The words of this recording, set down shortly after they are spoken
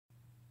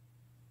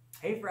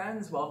Hey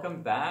friends,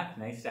 welcome back.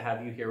 Nice to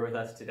have you here with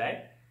us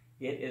today.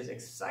 It is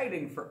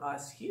exciting for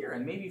us here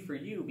and maybe for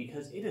you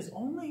because it is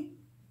only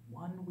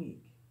 1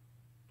 week.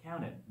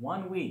 Count it,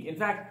 1 week. In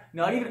fact,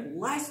 not even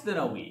less than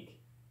a week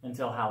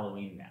until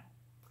Halloween now.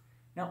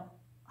 Now,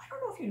 I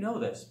don't know if you know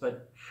this,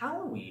 but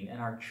Halloween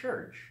and our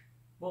church,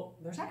 well,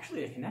 there's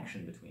actually a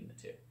connection between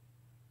the two.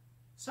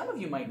 Some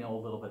of you might know a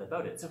little bit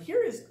about it. So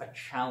here is a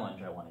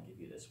challenge I want to give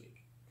you this week.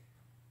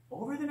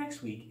 Over the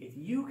next week, if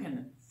you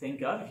can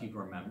think of, if you can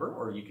remember,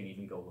 or you can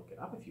even go look it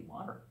up if you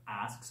want, or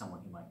ask someone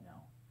who might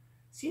know,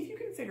 see if you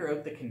can figure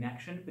out the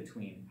connection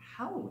between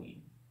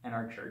Halloween and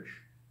our church.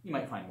 You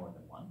might find more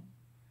than one.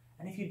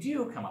 And if you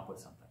do come up with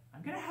something,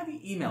 I'm going to have you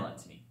email it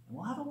to me, and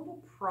we'll have a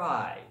little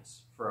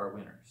prize for our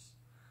winners.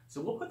 So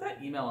we'll put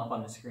that email up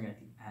on the screen at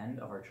the end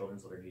of our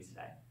children's liturgy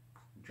today.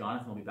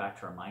 Jonathan will be back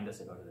to remind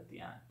us about it at the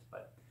end.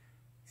 But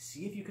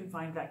see if you can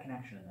find that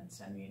connection and then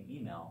send me an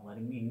email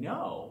letting me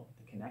know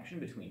the connection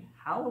between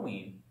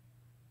Halloween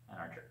and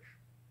our church.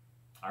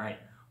 All right,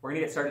 we're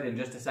going to get started in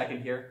just a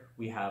second here.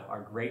 We have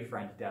our great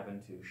friend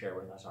Devin to share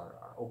with us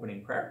our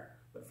opening prayer.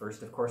 But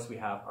first, of course, we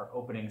have our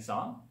opening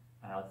song,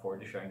 and I look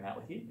forward to sharing that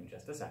with you in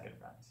just a second,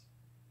 friends.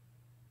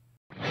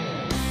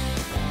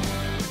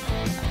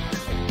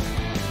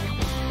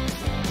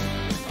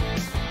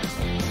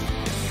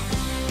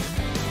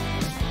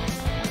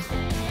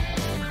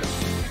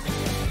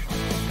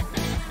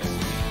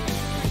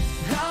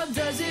 How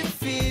does it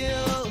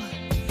feel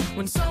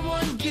when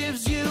someone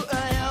gives you a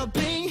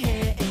helping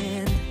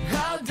hand?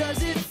 How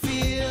does it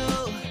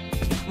feel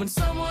when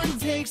someone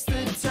takes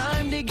the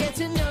time to get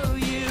to know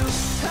you?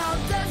 How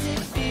does it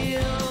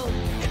feel?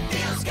 It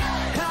feels good.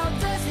 How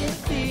does it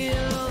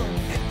feel?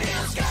 It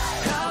feels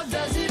good. How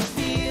does it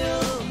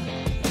feel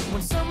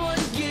when someone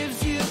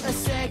gives you a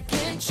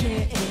second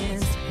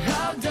chance?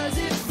 How does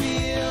it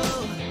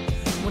feel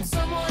when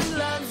someone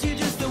loves you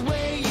just the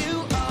way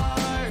you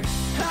are?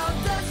 How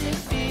does it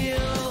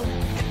feel?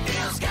 It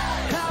feels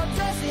good. How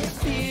does it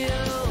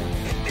feel?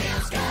 It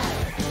feels good.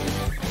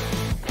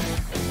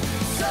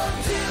 So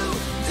do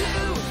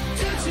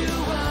to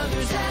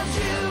others as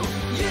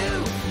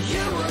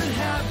you would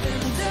have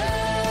them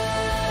done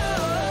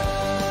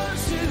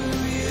to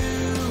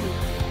you.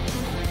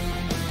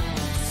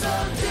 So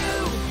do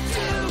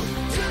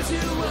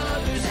to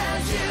others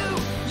as you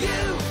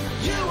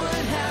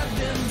would have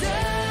them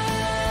done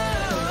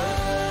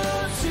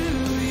to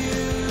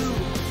you.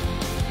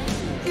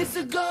 It's a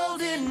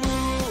golden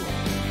rule.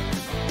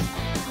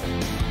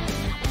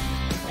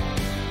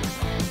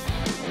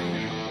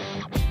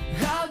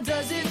 How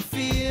does it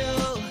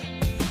feel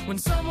when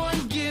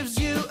someone gives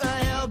you a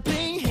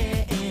helping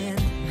hand?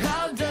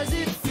 How does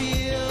it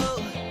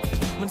feel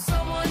when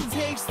someone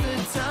takes the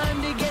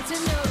time to get to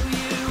know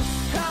you?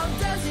 How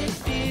does it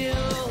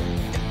feel?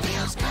 It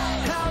feels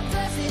good. How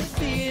does it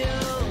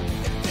feel?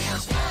 It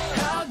feels good.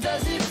 How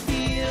does it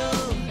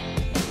feel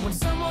when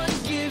someone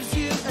gives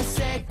you a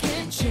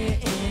second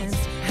chance?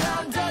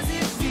 How does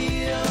it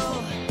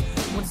feel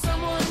when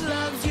someone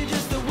loves you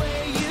just the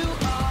way you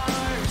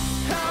are?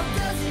 How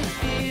does it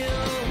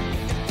feel?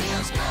 It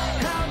feels good.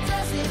 How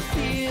does it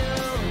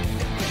feel?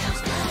 It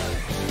feels good.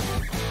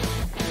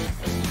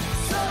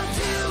 So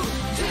do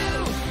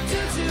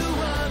to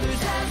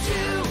others as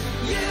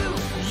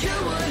you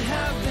would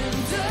have them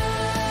done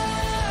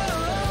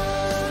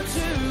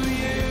to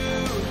you.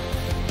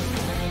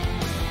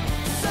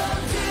 So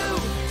do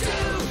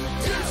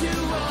to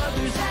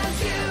others as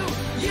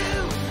you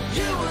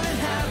would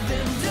have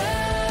them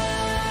done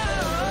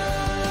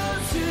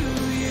to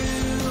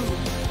you.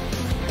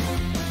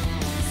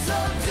 So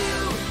do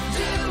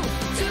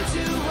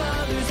to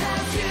others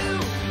as you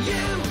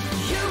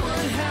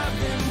would have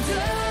them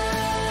done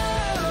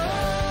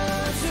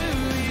to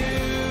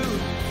you.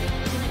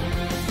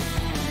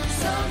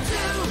 So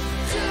do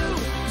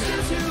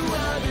to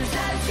others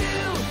as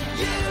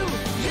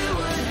you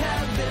would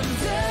have them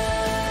done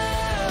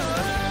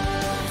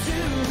to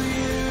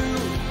you.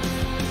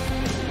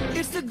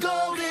 It's the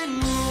golden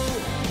rule.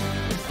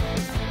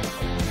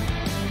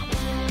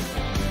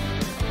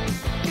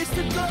 It's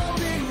the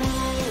golden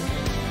rule.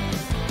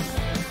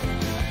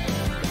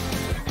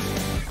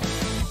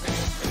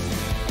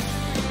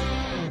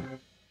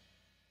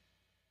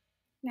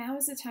 Now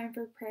is the time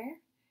for prayer,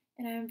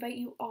 and I invite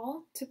you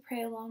all to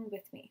pray along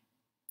with me.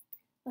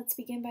 Let's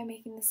begin by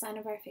making the sign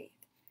of our faith.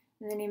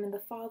 In the name of the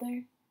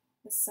Father,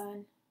 the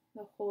Son,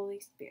 the Holy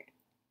Spirit.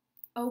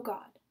 O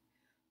God,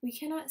 we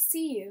cannot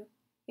see you,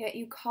 yet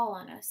you call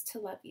on us to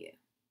love you,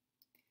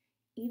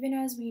 even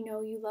as we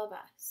know you love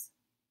us.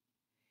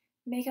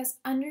 Make us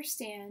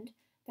understand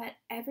that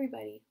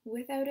everybody,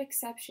 without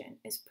exception,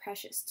 is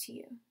precious to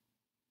you,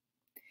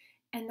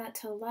 and that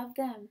to love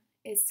them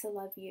is to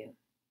love you.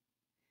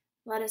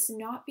 Let us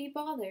not be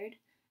bothered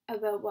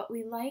about what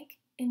we like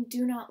and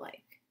do not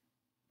like,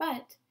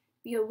 but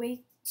be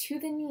awake to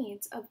the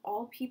needs of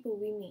all people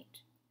we meet,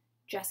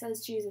 just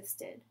as Jesus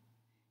did,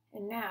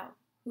 and now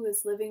who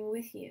is living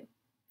with you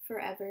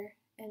forever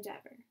and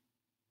ever.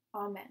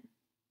 Amen.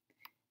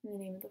 In the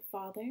name of the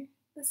Father,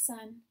 the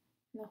Son,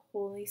 and the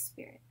Holy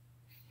Spirit.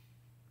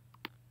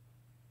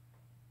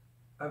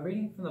 A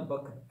reading from the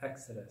book of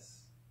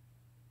Exodus.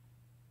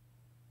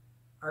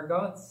 Our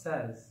God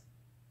says,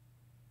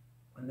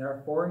 "When there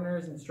are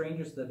foreigners and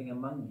strangers living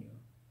among you,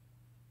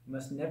 you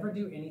must never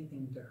do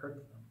anything to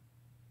hurt them.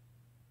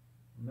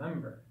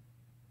 Remember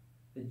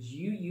that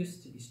you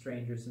used to be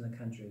strangers in the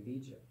country of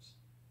Egypt.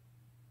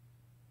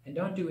 And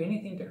don't do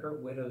anything to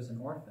hurt widows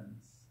and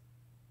orphans.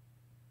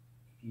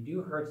 If you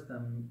do hurt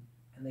them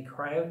and they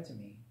cry out to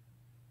me,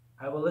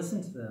 I will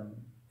listen to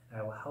them and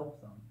I will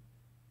help them.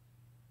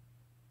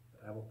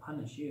 But I will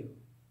punish you.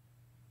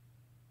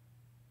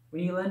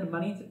 When you lend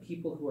money to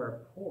people who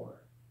are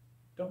poor,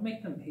 don't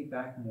make them pay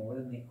back more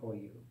than they owe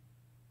you.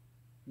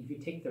 And if you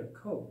take their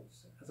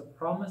coats as a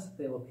promise that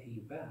they will pay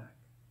you back,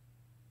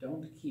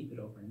 don't keep it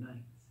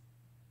overnight,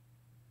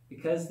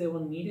 because they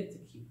will need it to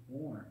keep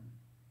warm.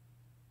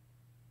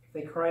 If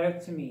they cry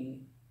out to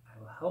me, I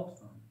will help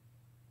them,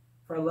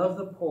 for I love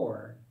the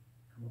poor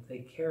and will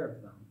take care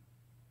of them."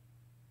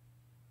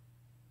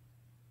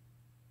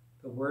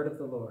 The word of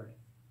the Lord.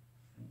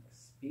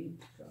 Thanks be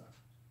to God.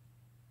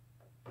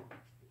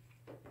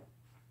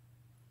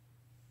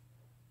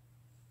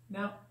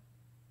 Now,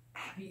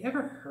 have you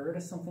ever heard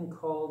of something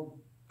called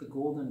the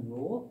Golden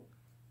Rule?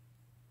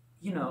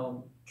 You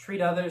know,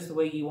 treat others the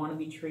way you want to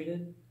be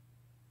treated.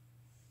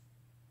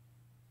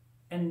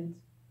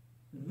 And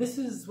this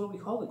is what we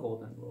call the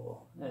Golden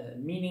Rule,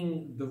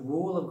 meaning the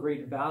rule of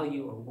great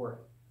value or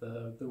worth,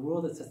 the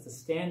rule that sets the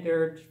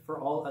standard for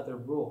all other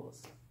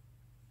rules.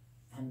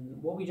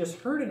 And what we just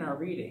heard in our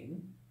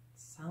reading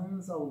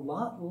sounds a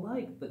lot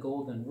like the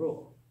Golden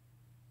Rule.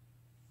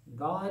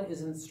 God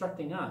is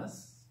instructing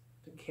us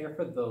to care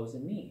for those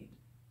in need,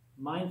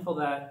 mindful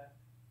that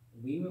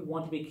we would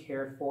want to be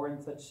cared for in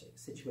such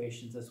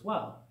situations as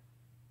well,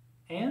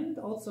 and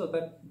also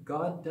that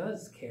God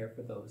does care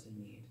for those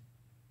in need.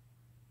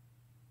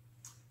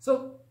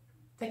 So,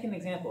 take an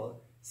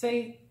example.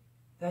 Say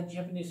that you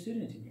have a new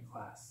student in your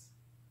class.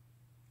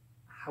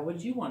 How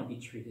would you want to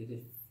be treated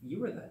if you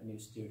were that new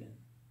student?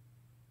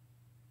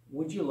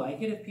 Would you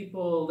like it if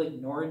people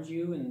ignored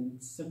you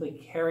and simply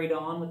carried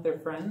on with their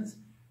friends?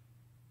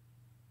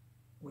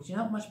 Would you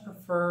not much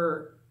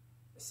prefer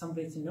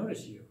somebody to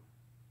notice you,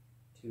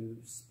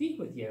 to speak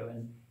with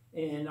you,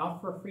 and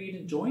offer for you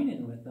to join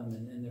in with them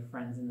and their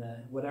friends in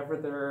the whatever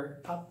they're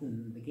up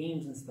in, the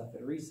games and stuff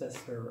at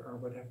recess or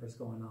whatever's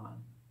going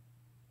on?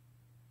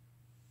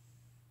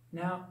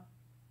 Now,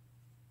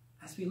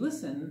 as we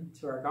listen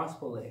to our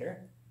gospel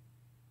later,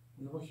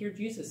 we will hear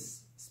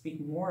Jesus speak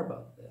more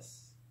about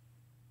this.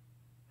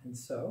 And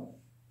so,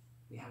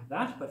 we have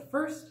that, but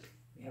first,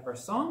 we have our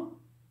song,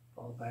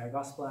 followed by our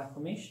gospel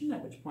acclamation,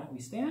 at which point we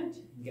stand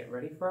and get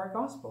ready for our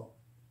gospel.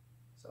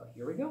 So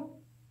here we go.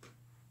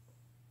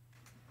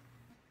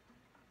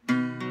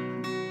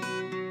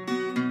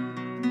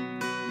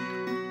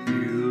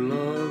 You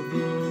love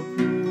the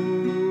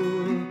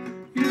poor,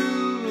 you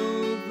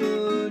love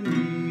the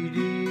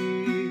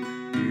needy,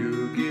 you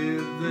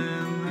give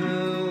them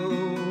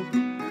help,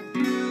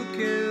 you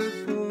care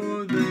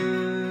for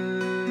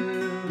them.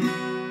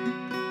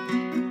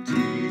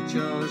 Teach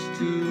us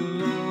to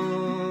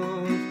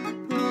love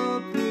the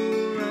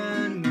poor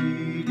and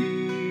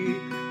needy,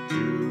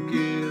 to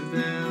give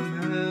them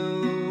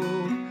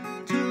help,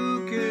 to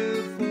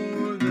care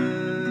for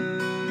them.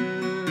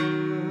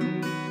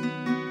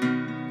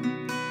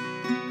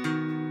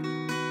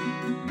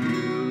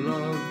 You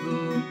love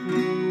the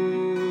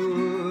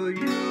poor,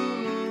 you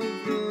love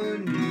the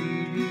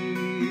needy,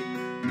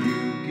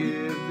 you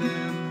give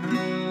them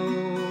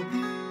help,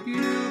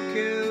 you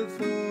care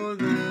for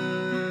them.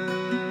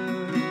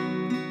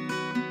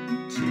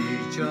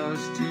 Teach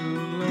us to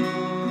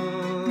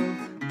love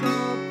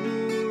the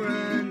poor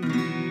and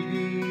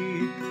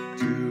needy,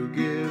 to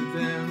give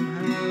them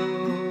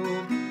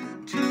help,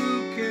 to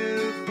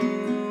care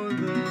for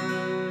them.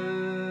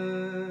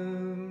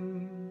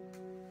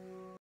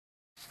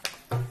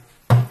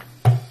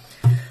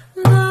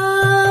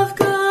 Love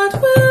God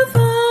with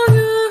all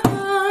your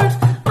heart,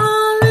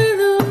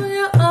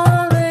 alleluia,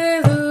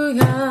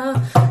 alleluia.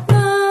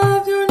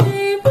 Love your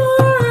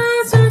neighbor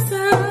as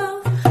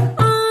yourself,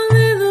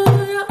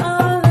 alleluia,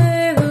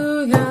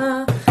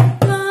 alleluia.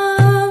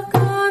 Love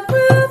God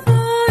with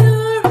all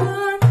your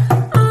heart,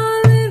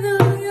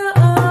 alleluia,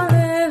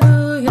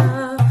 alleluia.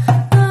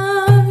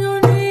 Love your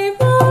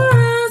neighbor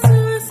as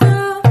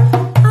yourself,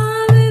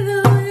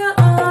 alleluia,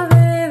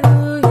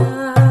 alleluia.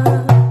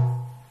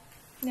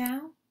 Now,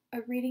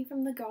 a reading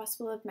from the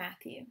Gospel of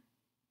Matthew.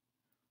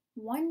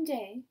 One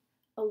day,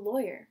 a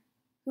lawyer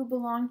who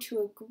belonged to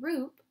a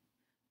group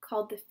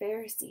called the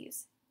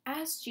Pharisees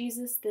asked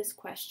Jesus this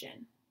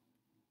question: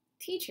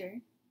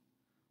 "Teacher,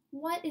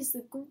 what is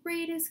the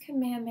greatest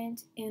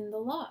commandment in the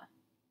law?"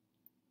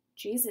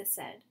 Jesus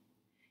said,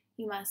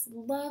 "You must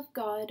love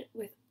God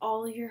with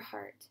all your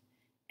heart,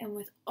 and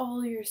with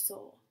all your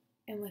soul,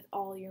 and with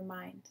all your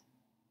mind.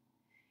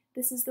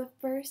 This is the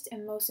first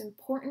and most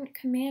important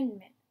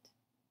commandment.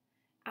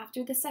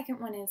 After the second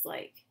one is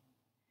like,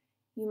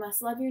 you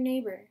must love your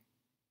neighbor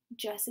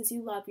just as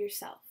you love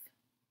yourself."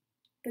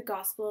 The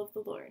Gospel of the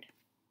Lord.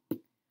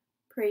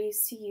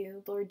 Praise to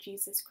you, Lord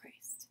Jesus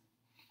Christ.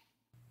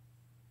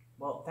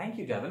 Well, thank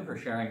you, Devin, for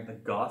sharing the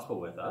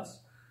gospel with us.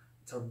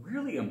 It's a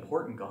really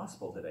important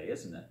gospel today,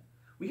 isn't it?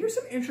 We hear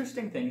some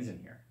interesting things in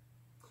here.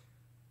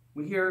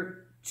 We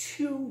hear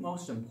two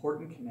most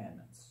important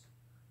commandments.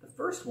 The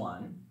first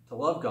one, to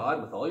love God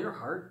with all your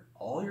heart,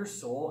 all your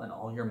soul, and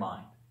all your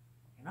mind.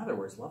 In other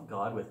words, love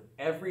God with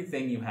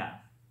everything you have.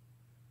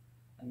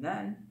 And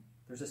then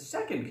there's a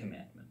second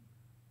commandment.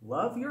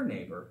 Love your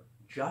neighbor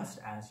just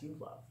as you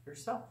love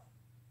yourself.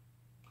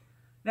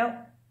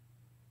 Now,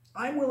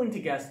 I'm willing to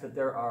guess that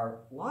there are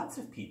lots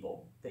of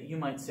people that you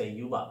might say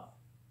you love.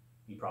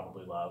 You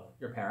probably love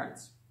your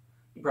parents.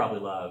 You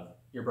probably love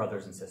your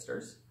brothers and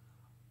sisters.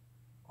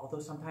 Although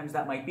sometimes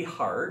that might be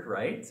hard,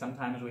 right?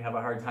 Sometimes we have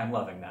a hard time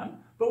loving them.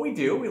 But we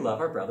do. We love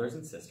our brothers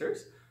and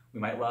sisters. We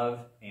might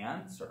love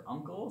aunts or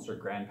uncles or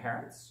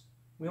grandparents.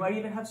 We might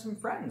even have some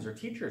friends or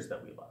teachers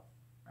that we love,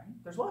 right?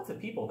 There's lots of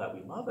people that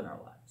we love in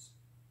our lives.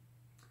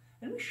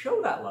 And we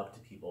show that love to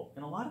people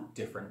in a lot of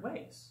different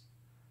ways.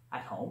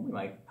 At home, we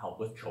might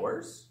help with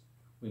chores.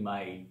 We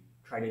might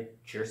try to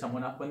cheer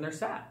someone up when they're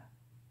sad.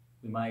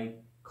 We might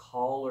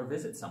call or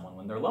visit someone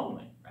when they're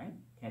lonely, right?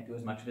 Can't do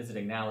as much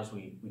visiting now as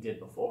we did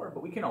before,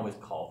 but we can always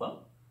call them.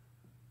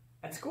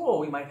 At school,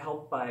 we might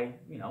help by,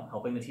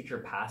 helping the teacher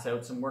pass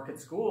out some work at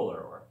school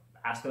or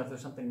ask them if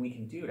there's something we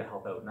can do to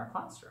help out in our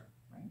classroom,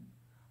 right?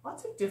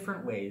 Lots of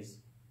different ways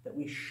that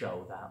we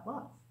show that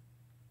love.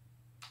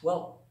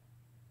 Well,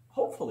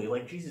 hopefully,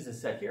 like Jesus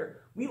has said here,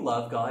 we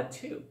love God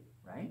too,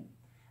 right?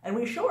 And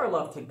we show our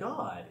love to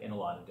God in a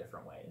lot of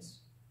different ways,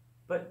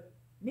 but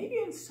maybe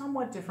in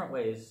somewhat different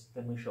ways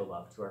than we show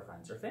love to our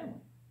friends or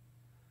family.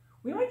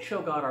 We might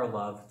show God our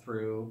love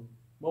through,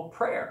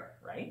 prayer,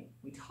 right?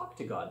 We talk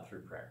to God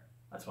through prayer.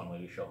 That's one way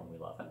we show him we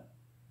love him.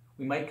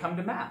 We might come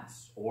to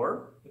Mass,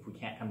 or if we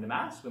can't come to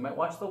Mass, we might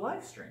watch the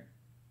live stream,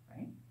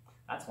 right?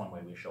 That's one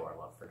way we show our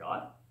love for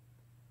God.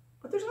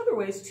 But there's other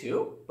ways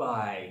too,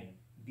 by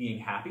being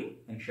happy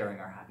and sharing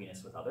our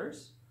happiness with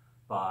others,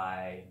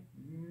 by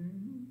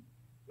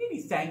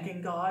maybe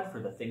thanking God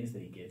for the things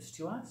that he gives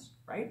to us,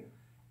 right?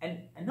 And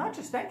not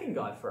just thanking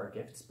God for our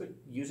gifts, but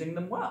using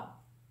them well,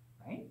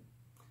 right?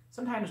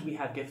 Sometimes we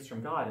have gifts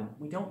from God and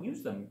we don't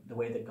use them the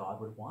way that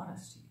God would want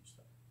us to use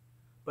them.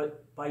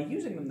 But by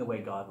using them the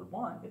way God would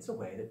want, it's a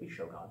way that we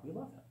show God we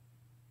love him.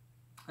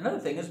 Another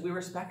thing is we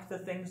respect the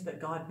things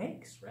that God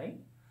makes, right?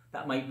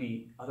 That might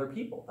be other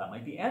people, that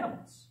might be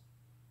animals,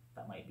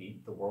 that might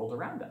be the world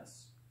around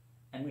us,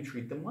 and we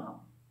treat them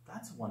well.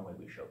 That's one way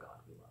we show God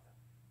we love him.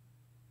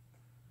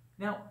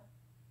 Now,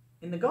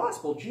 in the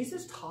gospel,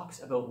 Jesus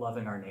talks about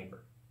loving our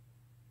neighbor.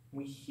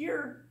 We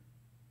hear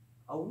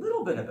a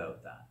little bit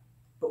about that,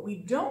 but we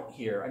don't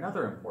hear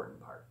another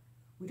important part.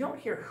 We don't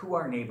hear who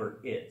our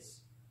neighbor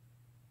is.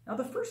 Now,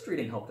 the first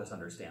reading helped us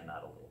understand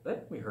that a little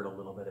bit. We heard a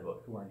little bit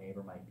about who our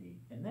neighbor might be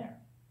in there.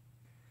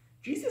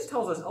 Jesus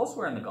tells us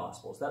elsewhere in the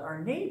Gospels that our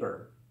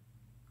neighbor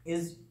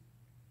is,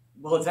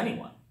 it's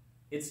anyone.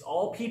 It's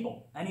all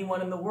people,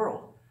 anyone in the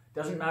world.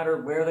 Doesn't matter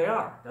where they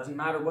are. Doesn't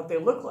matter what they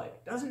look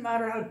like. Doesn't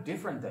matter how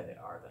different they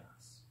are than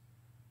us.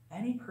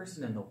 Any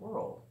person in the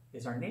world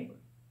is our neighbor.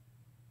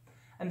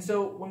 And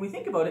so when we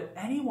think about it,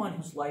 anyone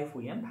whose life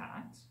we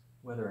impact,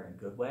 whether in a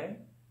good way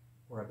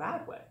or a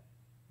bad way,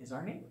 is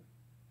our neighbor.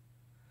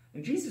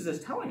 And Jesus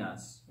is telling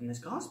us in this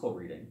gospel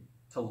reading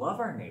to love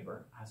our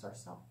neighbor as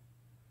ourselves,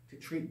 to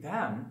treat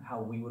them how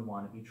we would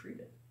want to be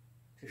treated,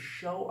 to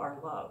show our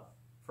love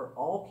for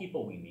all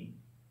people we meet,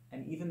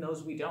 and even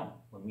those we don't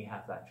when we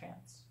have that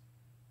chance.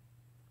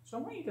 So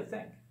I want you to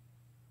think,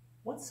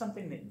 what's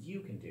something that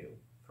you can do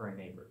for a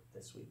neighbor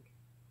this week?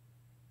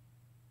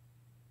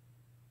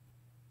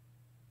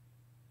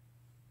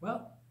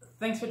 Well,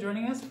 thanks for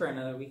joining us for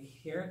another week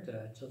here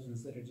at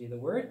Children's Liturgy of the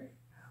Word.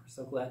 We're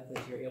so glad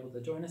that you're able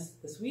to join us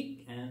this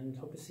week and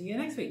hope to see you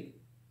next week.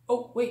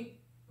 Oh, wait,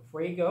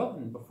 before you go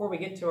and before we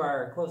get to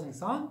our closing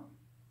song,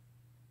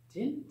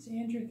 didn't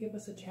Andrew give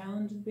us a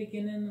challenge at the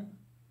beginning?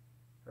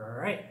 All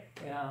right.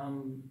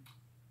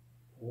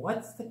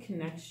 What's the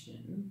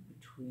connection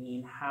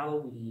between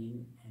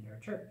Halloween and our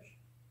church?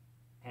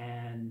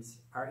 And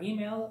our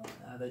email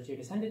that you're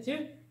to send it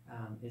to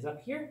is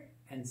up here.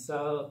 And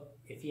so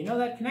if you know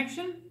that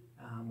connection,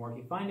 or if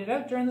you find it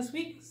out during this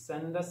week,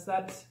 send us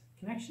that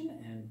connection.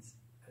 And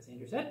as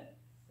Andrew said,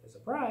 there's a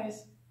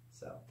prize.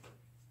 So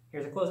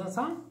here's a closing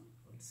song.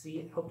 Hope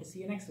to see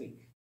you next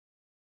week.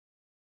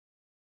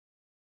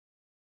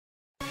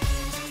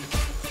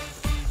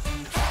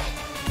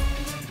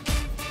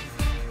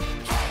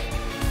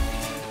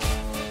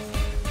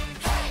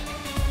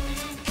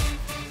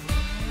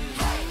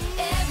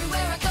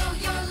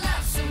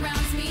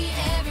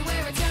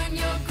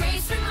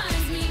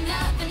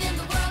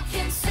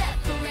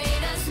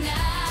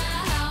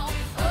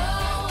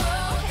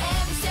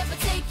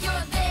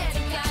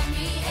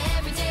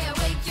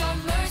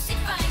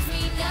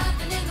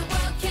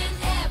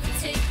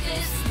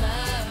 This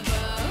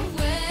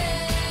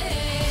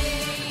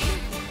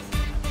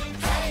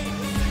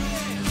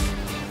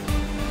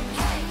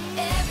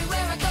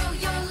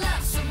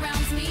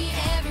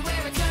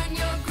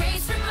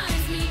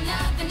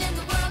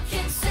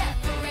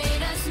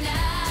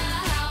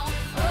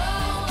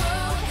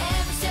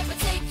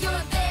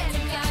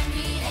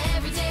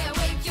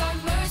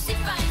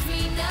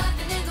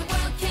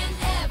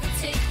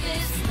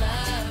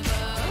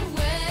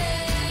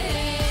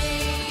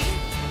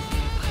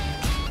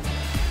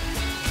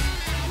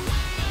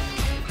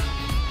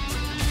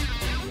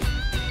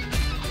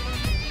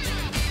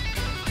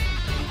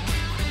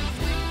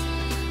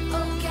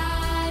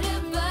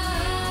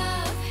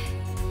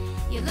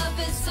Your love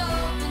is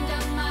opened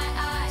up